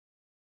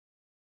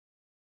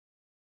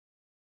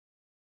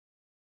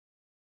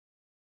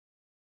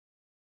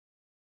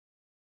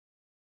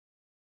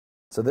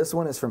So this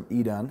one is from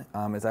Edun.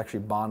 It's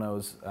actually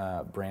Bono's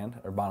brand,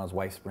 or Bono's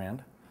wife's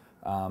brand.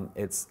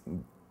 It's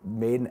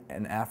made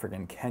in Africa,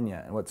 in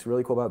Kenya. And what's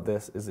really cool about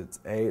this is it's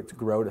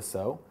grow to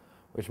sew,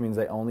 which means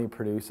they only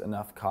produce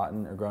enough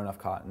cotton or grow enough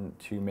cotton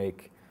to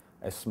make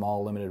a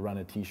small limited run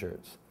of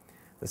t-shirts.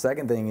 The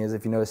second thing is,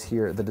 if you notice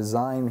here, the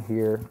design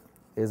here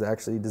is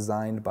actually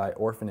designed by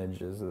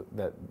orphanages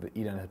that the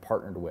Edun had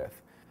partnered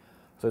with.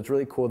 So it's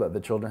really cool that the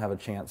children have a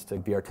chance to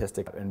be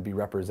artistic and be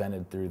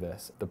represented through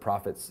this. The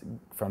profits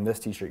from this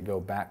t-shirt go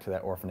back to that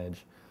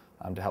orphanage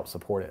to help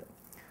support it.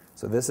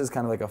 So this is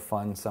kind of like a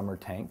fun summer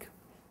tank.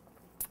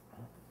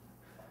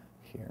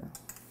 Here.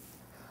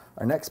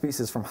 Our next piece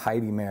is from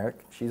Heidi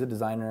Merrick. She's a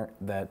designer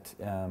that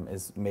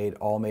is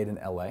all made in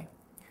LA.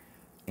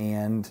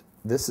 And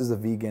this is a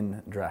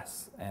vegan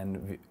dress.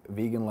 And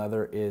vegan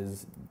leather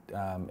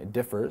it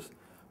differs,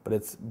 but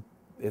it's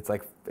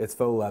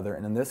faux leather,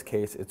 and in this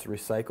case it's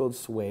recycled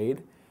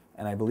suede,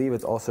 and I believe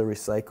it's also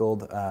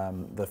recycled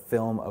the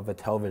film of a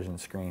television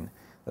screen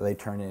that they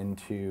turn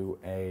into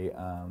a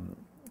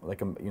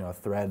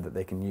thread that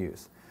they can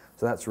use.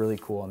 So that's really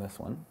cool on this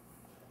one.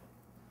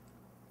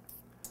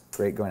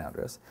 Great going out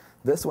dress.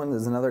 This one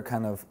is another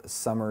kind of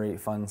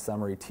fun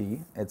summery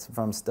tee. It's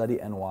from Study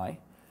NY,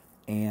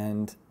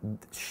 and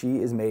she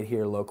is made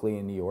here locally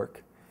in New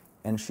York.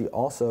 And she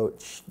also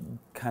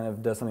kind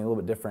of does something a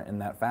little bit different in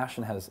that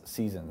fashion has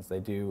seasons. They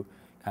do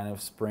kind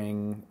of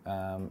spring,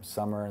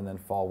 summer, and then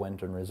fall,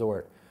 winter, and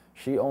resort.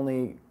 She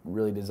only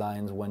really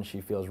designs when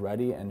she feels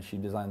ready, and she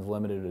designs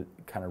limited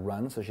kind of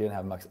runs, so she didn't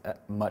have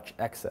much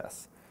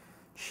excess.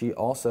 She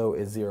also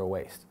is zero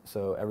waste,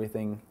 so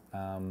everything,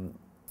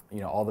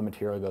 all the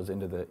material goes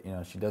into the,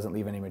 she doesn't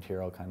leave any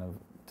material kind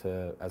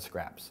of as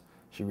scraps.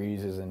 She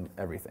reuses in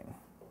everything.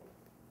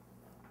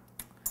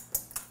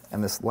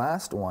 And this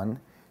last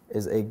one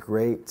is a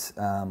great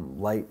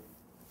light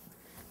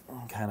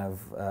kind of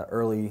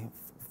early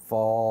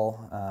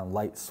fall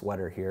light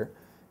sweater here,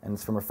 and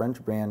it's from a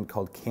French brand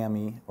called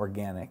Cami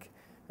Organic,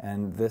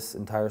 and this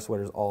entire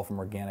sweater is all from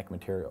organic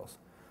materials.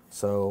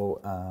 So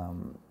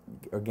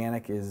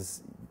organic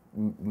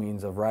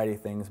means a variety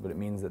of things, but it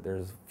means that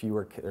there's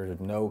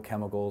no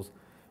chemicals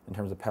in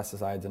terms of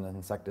pesticides and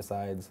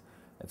insecticides.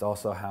 It's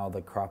also how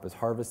the crop is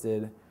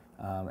harvested.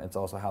 It's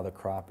also how the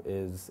crop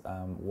is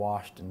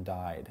washed and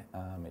dyed.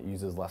 It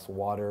uses less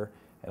water.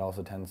 It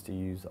also tends to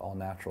use all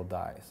natural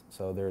dyes.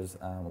 So there's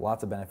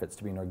lots of benefits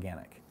to being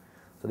organic.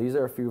 So these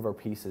are a few of our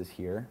pieces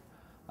here.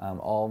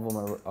 All of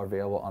them are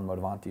available on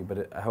Modavanti,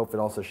 but I hope it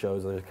also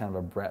shows there's kind of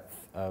a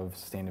breadth of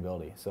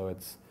sustainability. So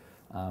it's,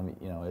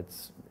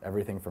 it's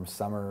everything from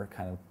summer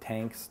kind of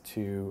tanks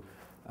to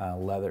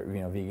leather,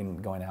 vegan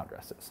going out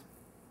dresses.